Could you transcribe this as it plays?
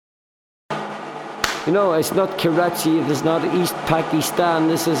You know, it's not Karachi, it is not East Pakistan,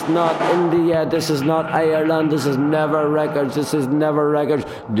 this is not India, this is not Ireland, this is Never Records, this is Never Records,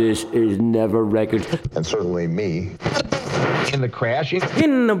 this is Never Records. And certainly me. In the crash.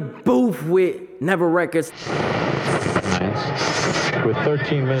 In the booth with Never Records. Nice. With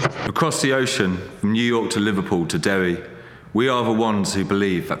 13 minutes. Across the ocean, from New York to Liverpool to Derry, we are the ones who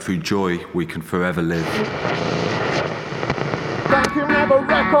believe that through joy we can forever live. Thank you, Never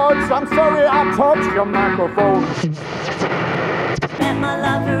Records. I'm sorry I touched your microphone. Met my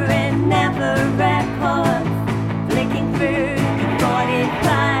lover in Never Records, flicking through the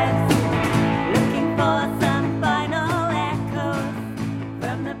 45s, looking for some final echoes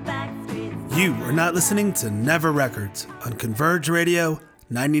from the back streets. You are not listening to Never Records on Converge Radio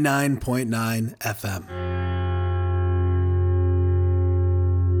 99.9 FM.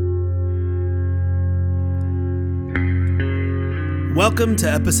 Welcome to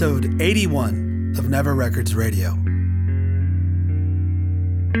episode 81 of Never Records Radio.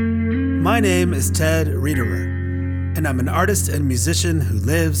 My name is Ted Riederer, and I'm an artist and musician who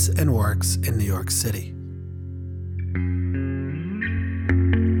lives and works in New York City.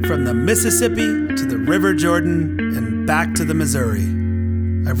 From the Mississippi to the River Jordan and back to the Missouri,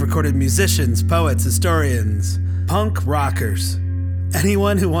 I've recorded musicians, poets, historians, punk rockers,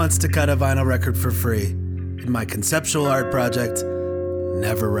 anyone who wants to cut a vinyl record for free in my conceptual art project,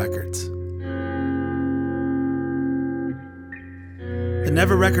 Never Records. The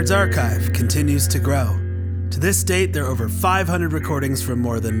Never Records archive continues to grow. To this date, there are over 500 recordings from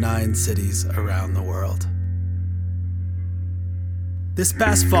more than 9 cities around the world. This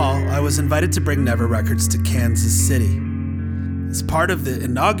past fall, I was invited to bring Never Records to Kansas City as part of the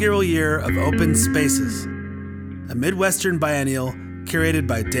inaugural year of Open Spaces, a Midwestern biennial curated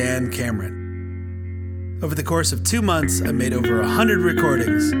by Dan Cameron. Over the course of 2 months, I made over 100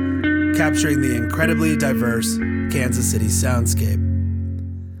 recordings, capturing the incredibly diverse Kansas City soundscape.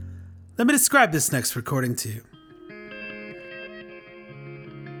 Let me describe this next recording to you.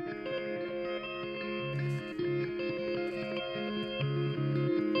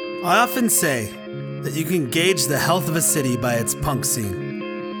 I often say that you can gauge the health of a city by its punk scene.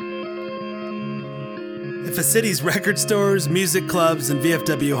 If a city's record stores, music clubs, and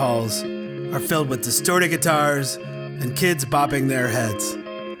VFW halls are filled with distorted guitars and kids bopping their heads,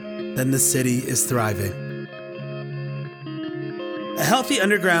 then the city is thriving. A healthy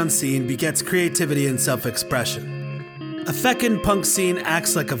underground scene begets creativity and self-expression. A feckin' punk scene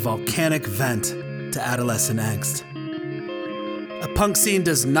acts like a volcanic vent to adolescent angst. A punk scene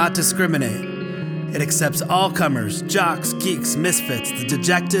does not discriminate. It accepts all comers, jocks, geeks, misfits, the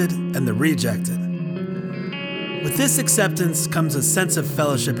dejected and the rejected. With this acceptance comes a sense of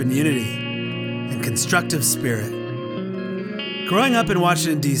fellowship and unity, and constructive spirit. Growing up in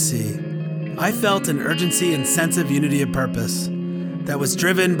Washington, D.C., I felt an urgency and sense of unity of purpose that was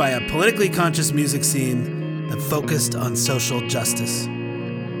driven by a politically conscious music scene that focused on social justice.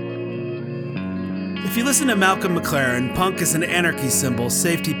 If you listen to Malcolm McLaren, punk is an anarchy symbol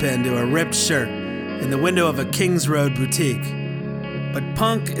safety pinned to a ripped shirt in the window of a Kings Road boutique. But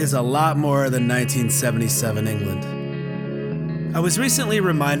punk is a lot more than 1977 England. I was recently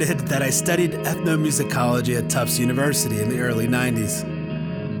reminded that I studied ethnomusicology at Tufts University in the early 90s.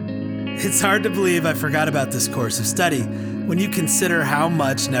 It's hard to believe I forgot about this course of study when you consider how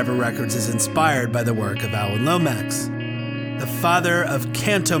much Never Records is inspired by the work of Alan Lomax, the father of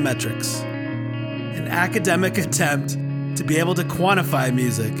cantometrics, an academic attempt to be able to quantify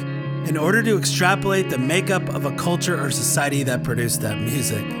music in order to extrapolate the makeup of a culture or society that produced that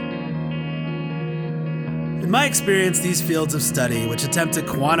music. In my experience, these fields of study, which attempt to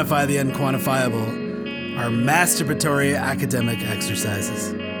quantify the unquantifiable, are masturbatory academic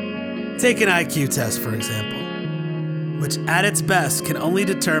exercises. Take an IQ test, for example, which at its best can only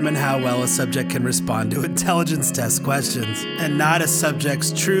determine how well a subject can respond to intelligence test questions, and not a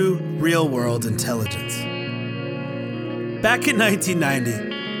subject's true, real-world intelligence. Back in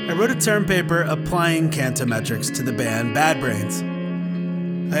 1990, I wrote a term paper applying cantometrics to the band Bad Brains.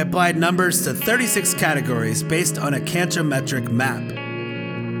 I applied numbers to 36 categories based on a cantometric map.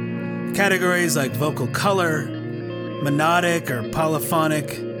 Categories like vocal color, monodic or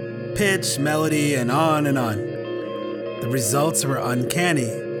polyphonic, pitch, melody, and on and on. The results were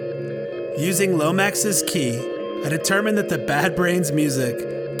uncanny. Using Lomax's key, I determined that the Bad Brains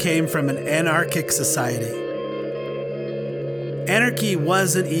music came from an anarchic society. Anarchy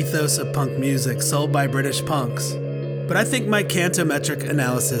was an ethos of punk music sold by British punks, but I think my cantometric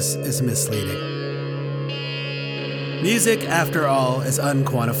analysis is misleading. Music, after all, is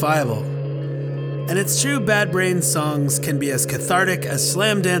unquantifiable. And it's true Bad Brains songs can be as cathartic as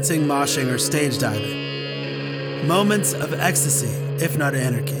slam dancing, moshing, or stage diving. Moments of ecstasy, if not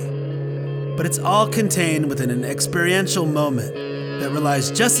anarchy. But it's all contained within an experiential moment that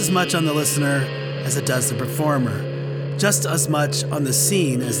relies just as much on the listener as it does the performer, just as much on the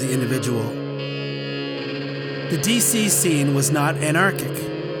scene as the individual. The DC scene was not anarchic.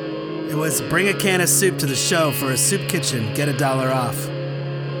 It was bring a can of soup to the show for a soup kitchen, get $1 off.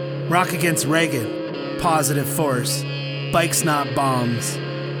 Rock Against Reagan, positive force, bikes not bombs,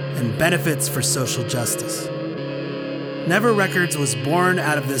 and benefits for social justice. Never Records was born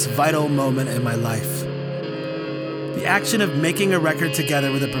out of this vital moment in my life. The action of making a record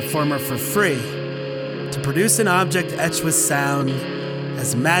together with a performer for free, to produce an object etched with sound,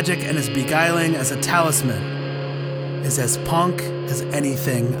 as magic and as beguiling as a talisman, is as punk as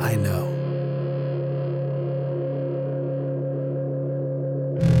anything I know.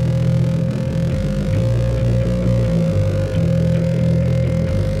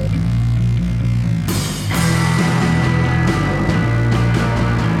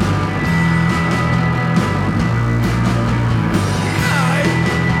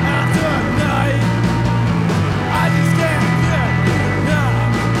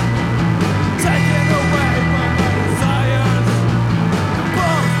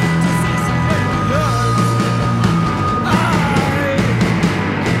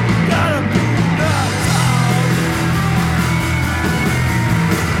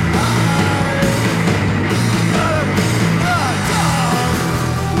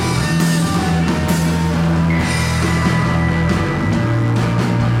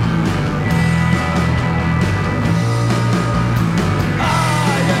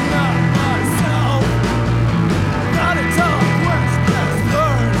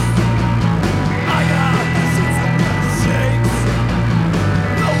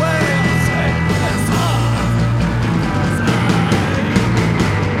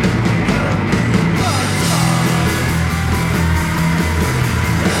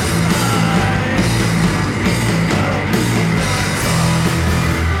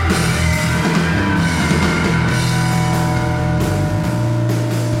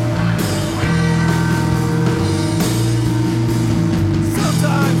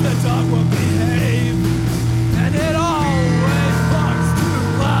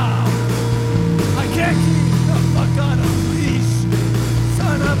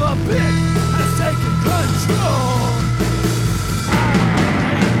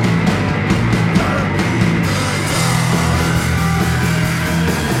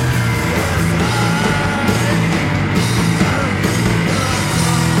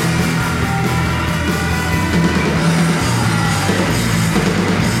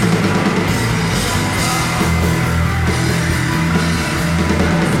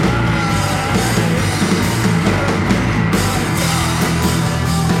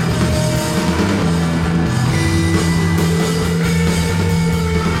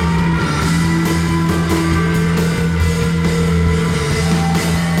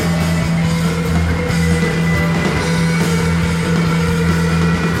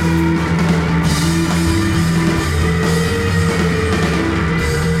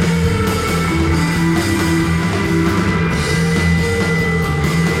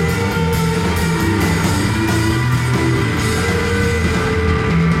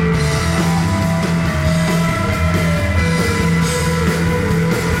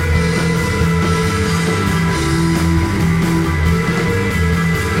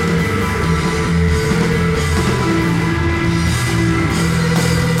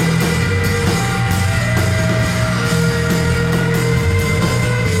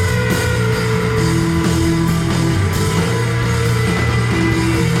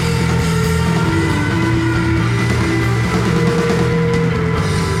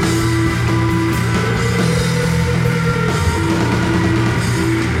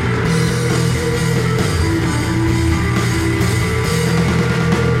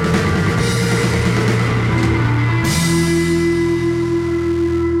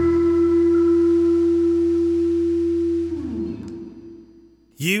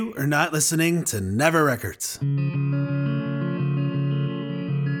 You are not listening to Never Records.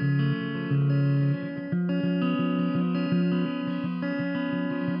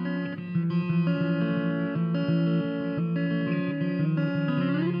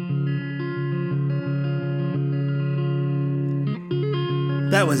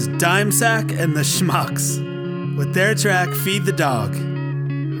 That was Dime Sack and the Schmucks with their track Feed the Dog,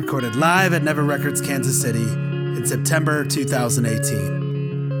 recorded live at Never Records Kansas City in September 2018.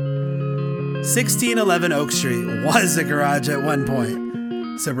 1611 Oak Street was a garage at one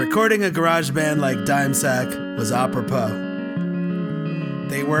point, so recording a garage band like Dime Sack was apropos.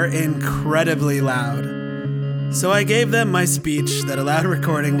 They were incredibly loud, so I gave them my speech that a loud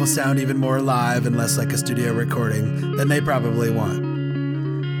recording will sound even more live and less like a studio recording than they probably want.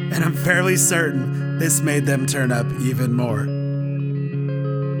 And I'm fairly certain this made them turn up even more.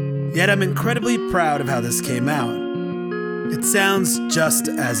 Yet I'm incredibly proud of how this came out. It sounds just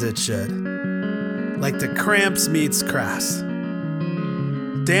as it should. Like the Cramps meets Crass.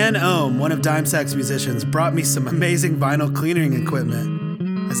 Dan Ohm, one of Dime Sack's musicians, brought me some amazing vinyl cleaning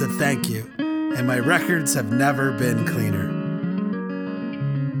equipment as a thank you, and my records have never been cleaner.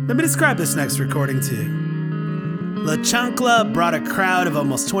 Let me describe this next recording to you. La Chancla brought a crowd of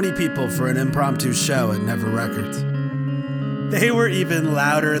almost 20 people for an impromptu show at Never Records. They were even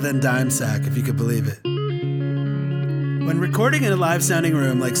louder than Dime Sack, if you could believe it. When recording in a live-sounding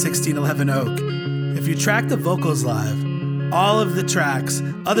room like 1611 Oak, if you track the vocals live, all of the tracks,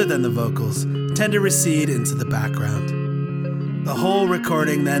 other than the vocals, tend to recede into the background. The whole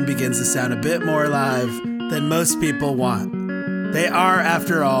recording then begins to sound a bit more live than most people want. They are,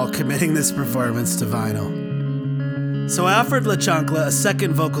 after all, committing this performance to vinyl. So I offered La Chancla a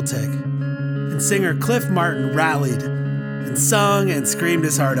second vocal take, and singer Cliff Martin rallied and sung and screamed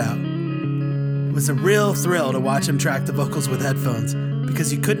his heart out. It was a real thrill to watch him track the vocals with headphones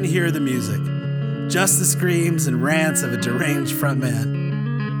because you couldn't hear the music, just the screams and rants of a deranged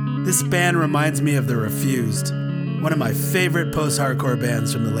frontman. This band reminds me of The Refused, one of my favorite post-hardcore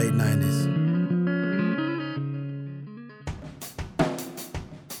bands from the late 90s.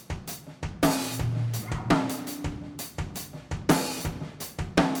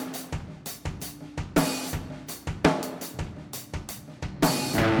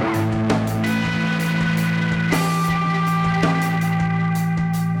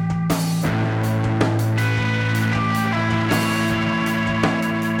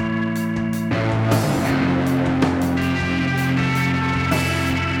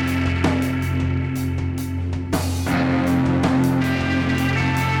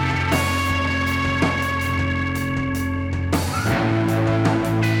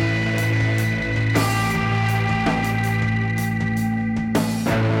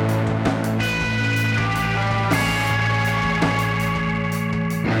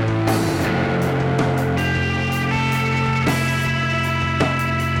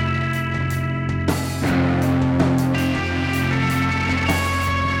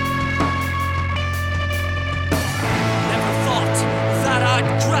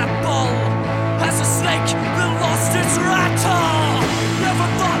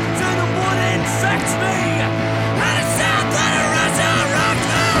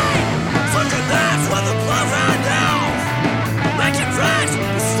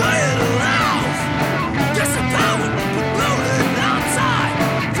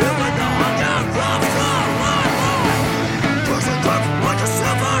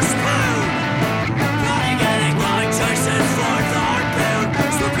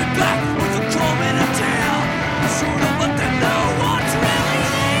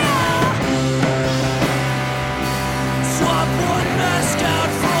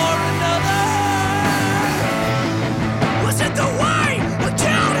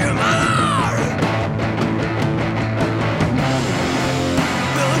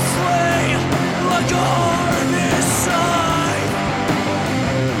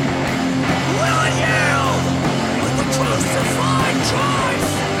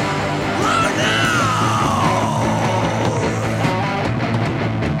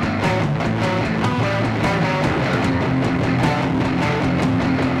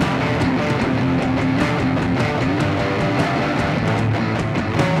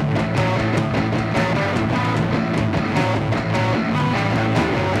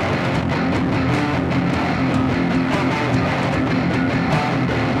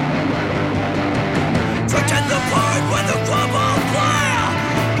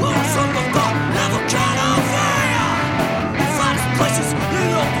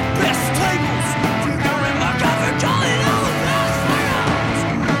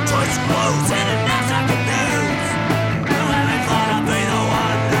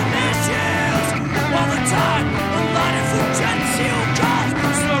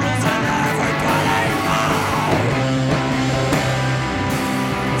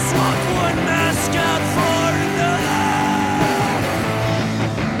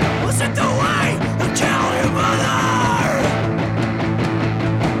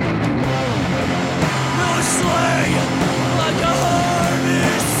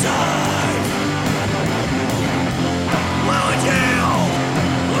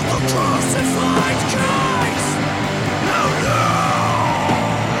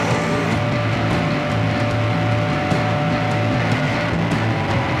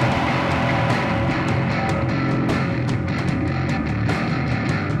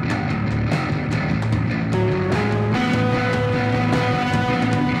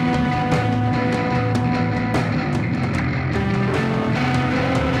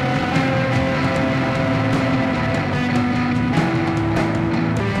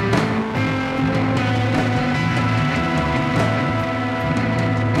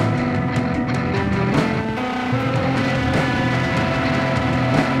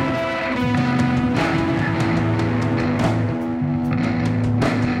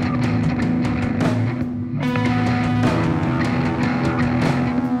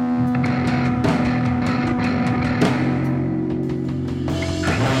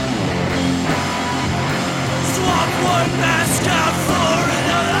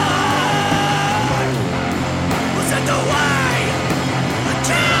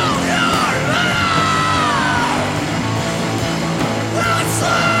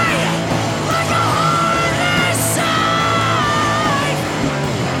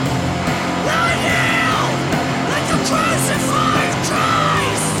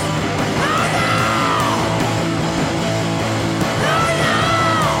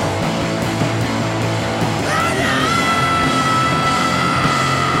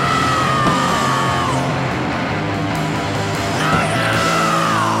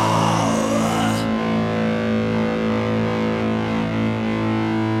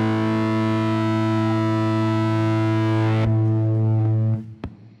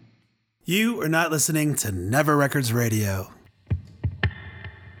 You are not listening to Never Records Radio.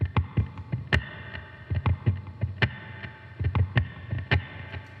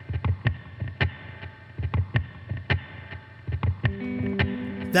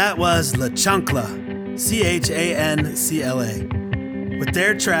 That was La Chancla, Chancla, with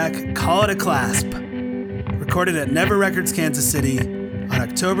their track Call It a Clasp, recorded at Never Records Kansas City on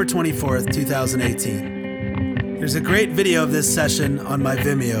October 24th, 2018. There's a great video of this session on my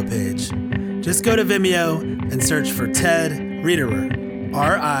Vimeo page. Just go to Vimeo and search for Ted Riederer,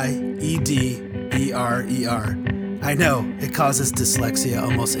 R-I-E-D-E-R-E-R. I know, it causes dyslexia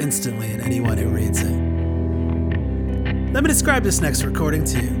almost instantly in anyone who reads it. Let me describe this next recording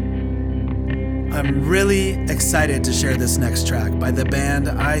to you. I'm really excited to share this next track by the band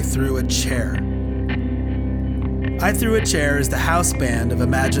I Threw a Chair. I Threw a Chair is the house band of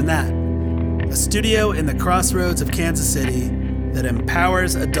Imagine That, a studio in the crossroads of Kansas City that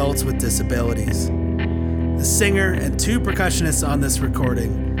empowers adults with disabilities. The singer and two percussionists on this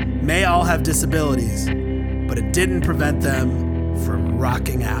recording may all have disabilities, but it didn't prevent them from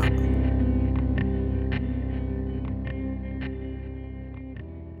rocking out.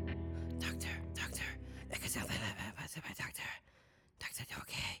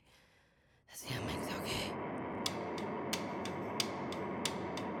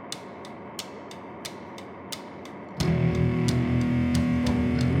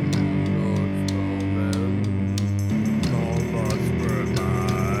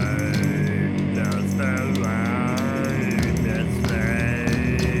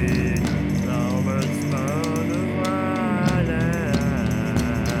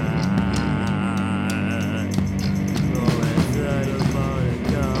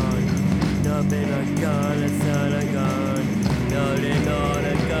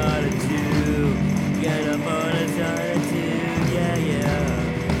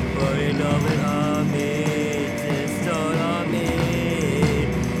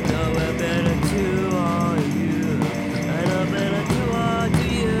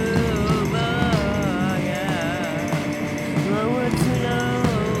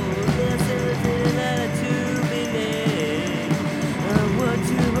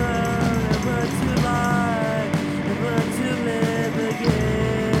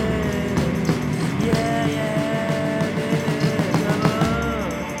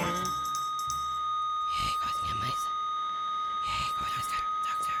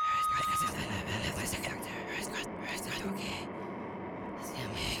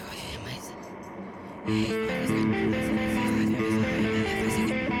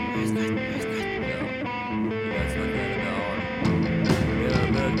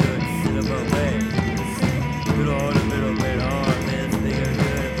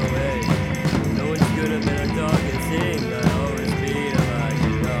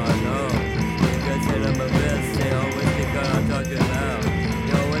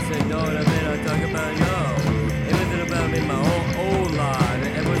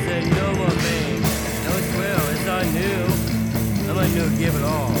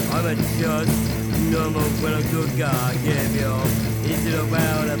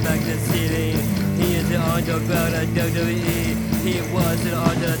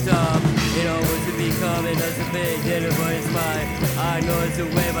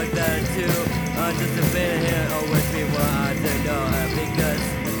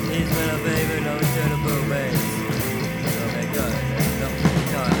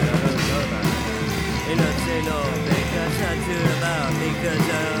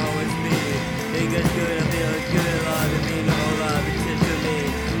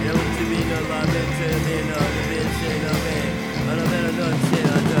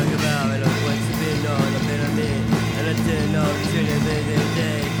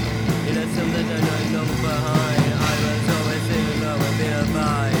 Behind, I was always thinking about being a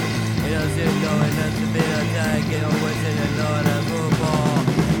fight. You know, knowing that's a bit of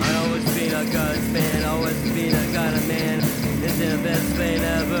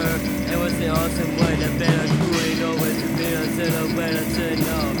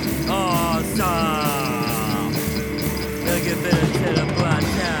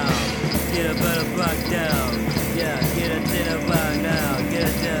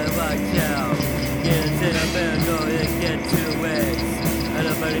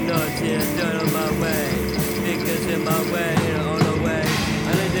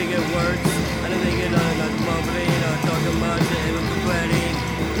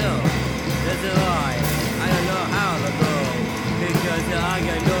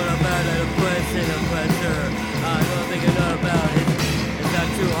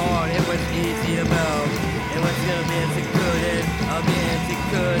I've been secluded, I've been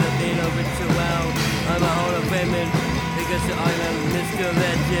secluded, I've been over too well. I'm a Hall of Famer because I am Mr.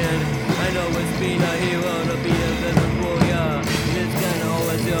 Legend. I know it's being a hero to be a little warrior. This kind of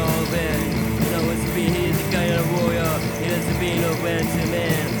always all been. You know it's being he's a kind of warrior. He doesn't be no ransom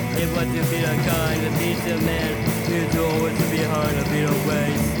man. He wants to be the kind of decent man. He's always behind a bit of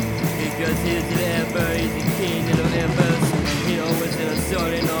ways. Because he's an emperor, he's the king of the emperors. He always in a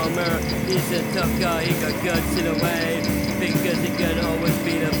sword and armor. He's a tough guy, he got guts in a way. Because he can always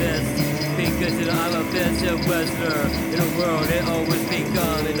be the best. Because I'm a best wrestler in the world. It always be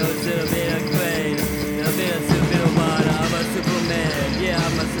gone. And those that have been a crane. And I've been a superman. I'm a superman. Yeah,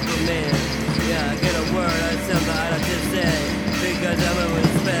 I'm a superman. Yeah, I get a word. That's something I like to say. Because I'm a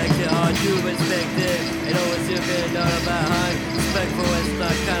respect it. I do respect it. And always have been known about high. Respectful is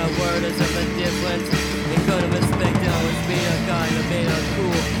not kind of word. There's something different. And kind of respect it. Always being a kind of being a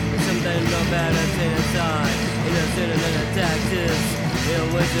cool. And sometimes no matter inside. And there's certain taxes. You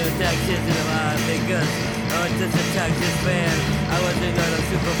know, what's the Texas in the line? Because I was just a Texas fan. I wasn't on a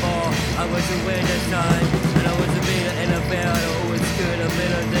Super Bowl. I wasn't winning this time. And I wasn't being an NFL. I know who was good. I'm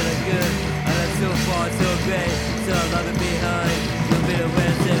better than a good. And I'm so far, so great. So I love it behind. You'll be the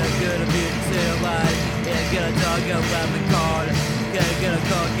rest and I'm good. I'll be the center line. Yeah, get a dog, get a rabbit card. Get a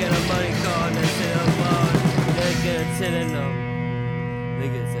call, get a money card. And sit up on. Then get a tenant. No.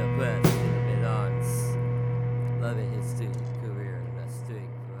 Think it's a press. A bit honest. Love it, history.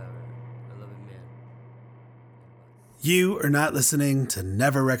 You are not listening to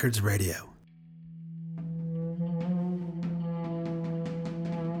Never Records Radio.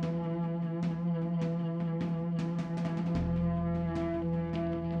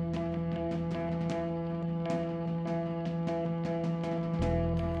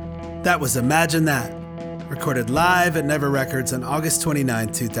 That was Imagine That, recorded live at Never Records on August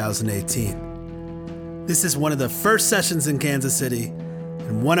 29, 2018. This is one of the first sessions in Kansas City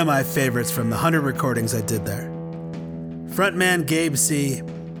and one of my favorites from the 100 recordings I did there. Frontman Gabe C.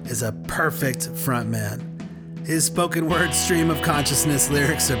 is a perfect frontman. His spoken word stream of consciousness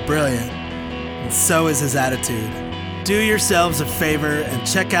lyrics are brilliant, and so is his attitude. Do yourselves a favor and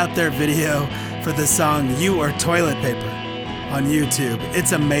check out their video for the song You Are Toilet Paper on YouTube.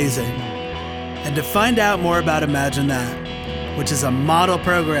 It's amazing. And to find out more about Imagine That, which is a model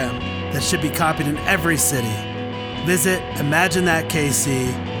program that should be copied in every city, visit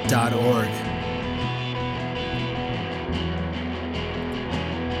imaginethatkc.org.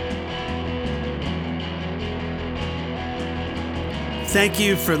 Thank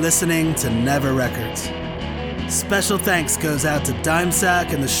you for listening to Never Records. Special thanks goes out to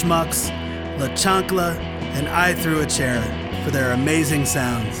Dimesack and the Schmucks, La Chancla, and I Threw a Chair for their amazing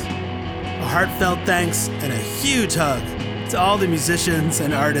sounds. A heartfelt thanks and a huge hug to all the musicians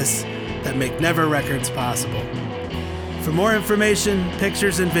and artists that make Never Records possible. For more information,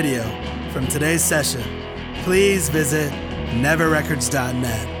 pictures, and video from today's session, please visit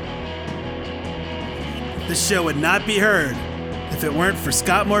neverrecords.net. This show would not be heard if it weren't for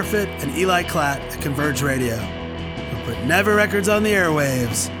Scott Morfitt and Eli Klatt at Converge Radio, who put Never Records on the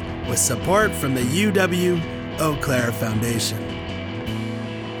airwaves with support from the UW Eau Claire Foundation.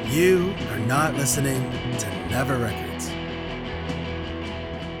 You are not listening to Never Records.